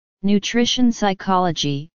Nutrition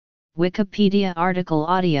Psychology, Wikipedia article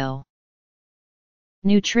audio.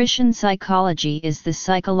 Nutrition psychology is the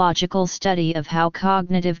psychological study of how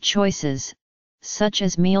cognitive choices, such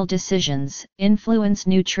as meal decisions, influence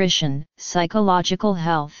nutrition, psychological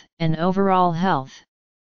health, and overall health.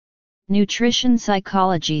 Nutrition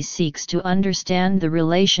psychology seeks to understand the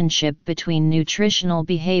relationship between nutritional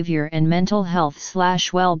behavior and mental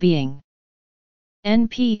health/well-being.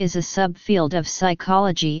 NP is a subfield of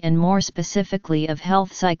psychology and more specifically of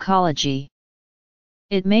health psychology.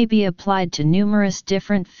 It may be applied to numerous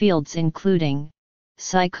different fields including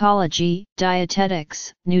psychology,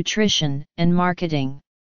 dietetics, nutrition, and marketing.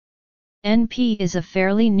 NP is a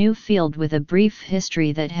fairly new field with a brief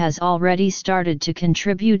history that has already started to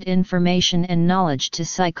contribute information and knowledge to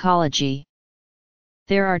psychology.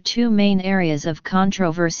 There are two main areas of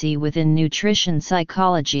controversy within nutrition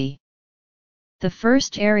psychology. The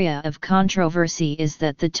first area of controversy is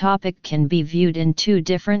that the topic can be viewed in two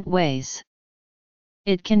different ways.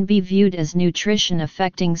 It can be viewed as nutrition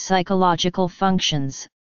affecting psychological functions,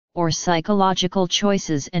 or psychological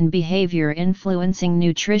choices and behavior influencing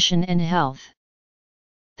nutrition and health.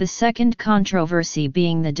 The second controversy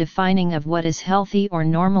being the defining of what is healthy or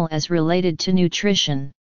normal as related to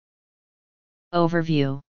nutrition.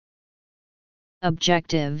 Overview.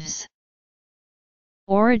 Objectives.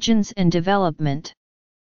 Origins and development.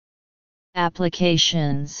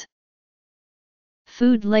 Applications.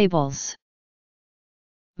 Food labels.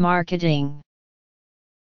 Marketing.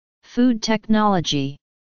 Food technology.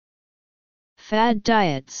 Fad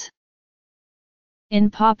diets. In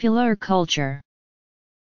popular culture,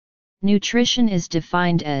 nutrition is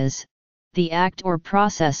defined as the act or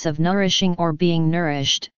process of nourishing or being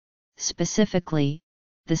nourished, specifically,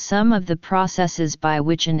 the sum of the processes by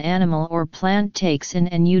which an animal or plant takes in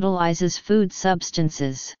and utilizes food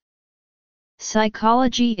substances.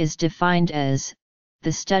 Psychology is defined as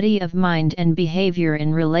the study of mind and behavior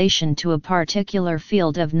in relation to a particular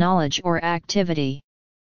field of knowledge or activity.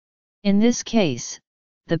 In this case,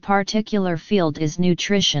 the particular field is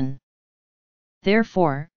nutrition.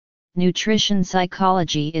 Therefore, nutrition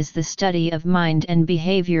psychology is the study of mind and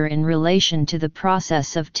behavior in relation to the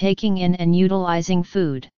process of taking in and utilizing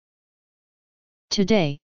food.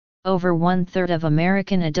 Today, over 1/3 of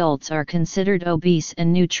American adults are considered obese,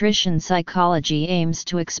 and nutrition psychology aims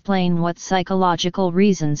to explain what psychological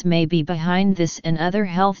reasons may be behind this and other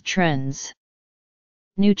health trends.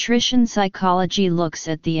 Nutrition psychology looks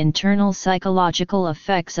at the internal psychological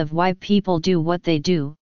effects of why people do what they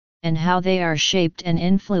do, and how they are shaped and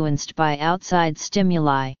influenced by outside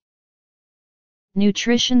stimuli.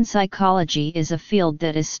 Nutrition psychology is a field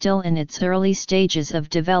that is still in its early stages of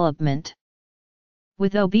development.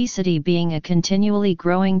 With obesity being a continually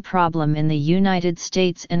growing problem in the United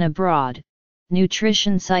States and abroad,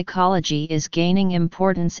 nutrition psychology is gaining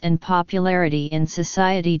importance and popularity in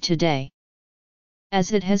society today.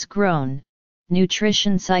 As it has grown,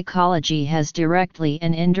 nutrition psychology has directly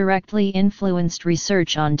and indirectly influenced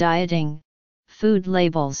research on dieting, food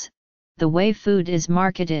labels, the way food is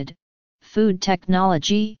marketed, food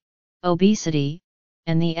technology, obesity,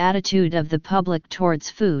 and the attitude of the public towards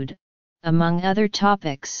food, among other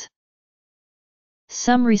topics.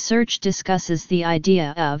 Some research discusses the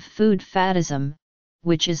idea of food fadism,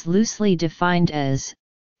 which is loosely defined as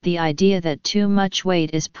the idea that too much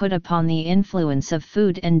weight is put upon the influence of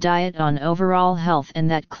food and diet on overall health, and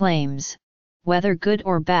that claims, whether good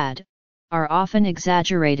or bad, are often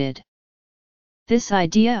exaggerated. This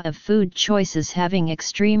idea of food choices having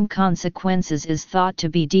extreme consequences is thought to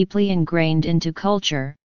be deeply ingrained into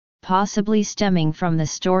culture, possibly stemming from the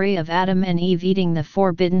story of Adam and Eve eating the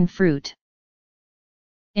forbidden fruit.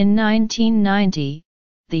 In 1990,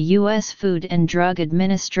 the U.S. Food and Drug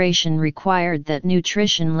Administration required that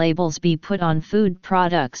nutrition labels be put on food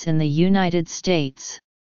products in the United States.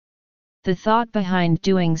 The thought behind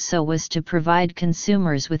doing so was to provide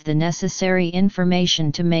consumers with the necessary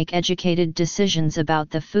information to make educated decisions about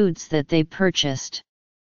the foods that they purchased.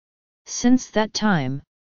 Since that time,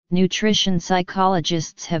 nutrition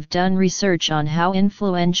psychologists have done research on how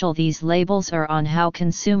influential these labels are on how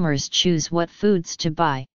consumers choose what foods to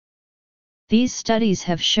buy. These studies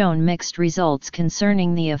have shown mixed results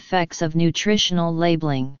concerning the effects of nutritional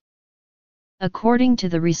labeling. According to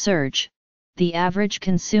the research, the average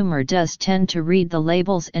consumer does tend to read the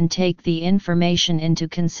labels and take the information into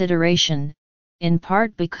consideration, in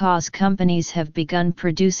part because companies have begun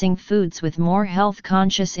producing foods with more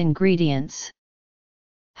health-conscious ingredients.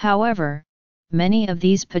 However, many of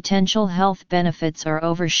these potential health benefits are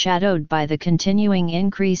overshadowed by the continuing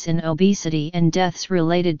increase in obesity and deaths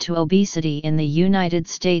related to obesity in the United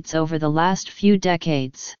States over the last few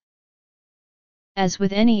decades. As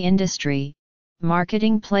with any industry,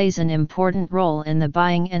 marketing plays an important role in the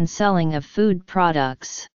buying and selling of food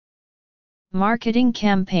products. Marketing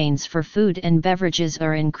campaigns for food and beverages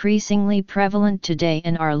are increasingly prevalent today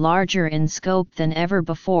and are larger in scope than ever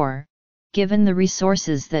before, given the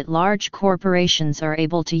resources that large corporations are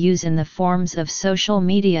able to use in the forms of social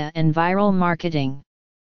media and viral marketing.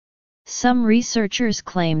 Some researchers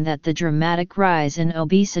claim that the dramatic rise in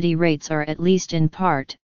obesity rates are at least in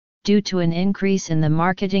part due to an increase in the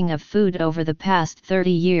marketing of food over the past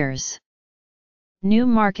 30 years. New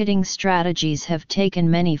marketing strategies have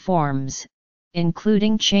taken many forms,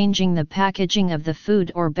 including changing the packaging of the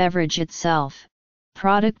food or beverage itself,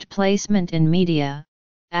 product placement in media,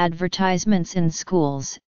 advertisements in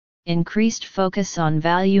schools, increased focus on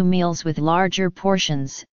value meals with larger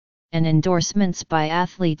portions, and endorsements by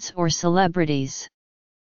athletes or celebrities.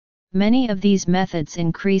 Many of these methods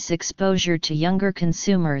increase exposure to younger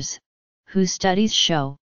consumers, who studies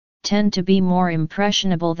show tend to be more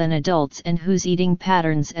impressionable than adults and whose eating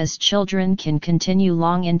patterns as children can continue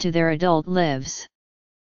long into their adult lives.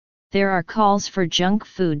 There are calls for junk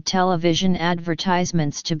food television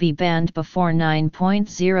advertisements to be banned before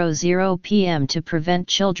 9:00 p.m. to prevent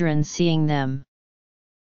children seeing them.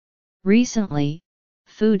 Recently,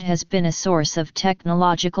 food has been a source of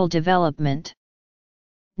technological development.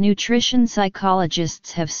 Nutrition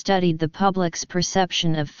psychologists have studied the public's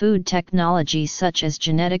perception of food technology such as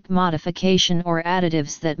genetic modification or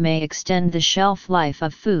additives that may extend the shelf life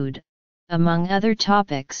of food, among other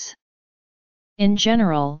topics. In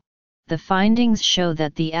general, the findings show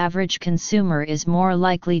that the average consumer is more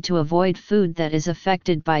likely to avoid food that is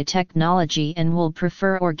affected by technology and will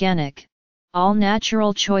prefer organic,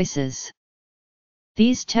 all-natural choices.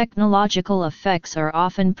 These technological effects are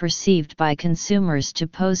often perceived by consumers to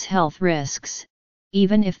pose health risks,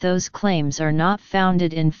 even if those claims are not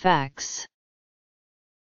founded in facts.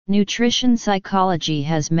 Nutrition psychology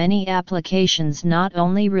has many applications not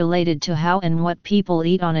only related to how and what people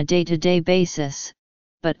eat on a day-to-day basis,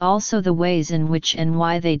 but also the ways in which and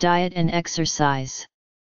why they diet and exercise.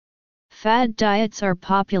 Fad diets are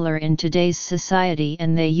popular in today's society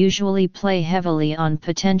and they usually play heavily on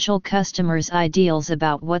potential customers' ideals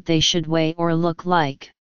about what they should weigh or look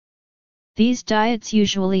like. These diets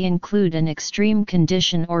usually include an extreme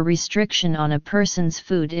condition or restriction on a person's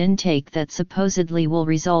food intake that supposedly will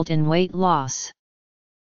result in weight loss.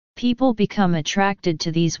 People become attracted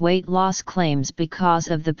to these weight loss claims because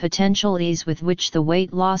of the potential ease with which the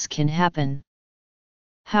weight loss can happen.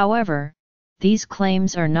 However, these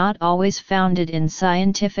claims are not always founded in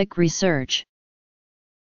scientific research.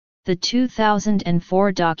 The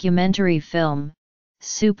 2004 documentary film,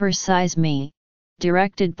 Super Size Me,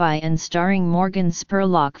 directed by and starring Morgan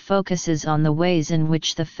Spurlock, focuses on the ways in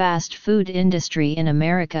which the fast food industry in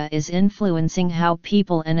America is influencing how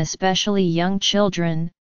people and especially young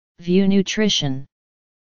children view nutrition.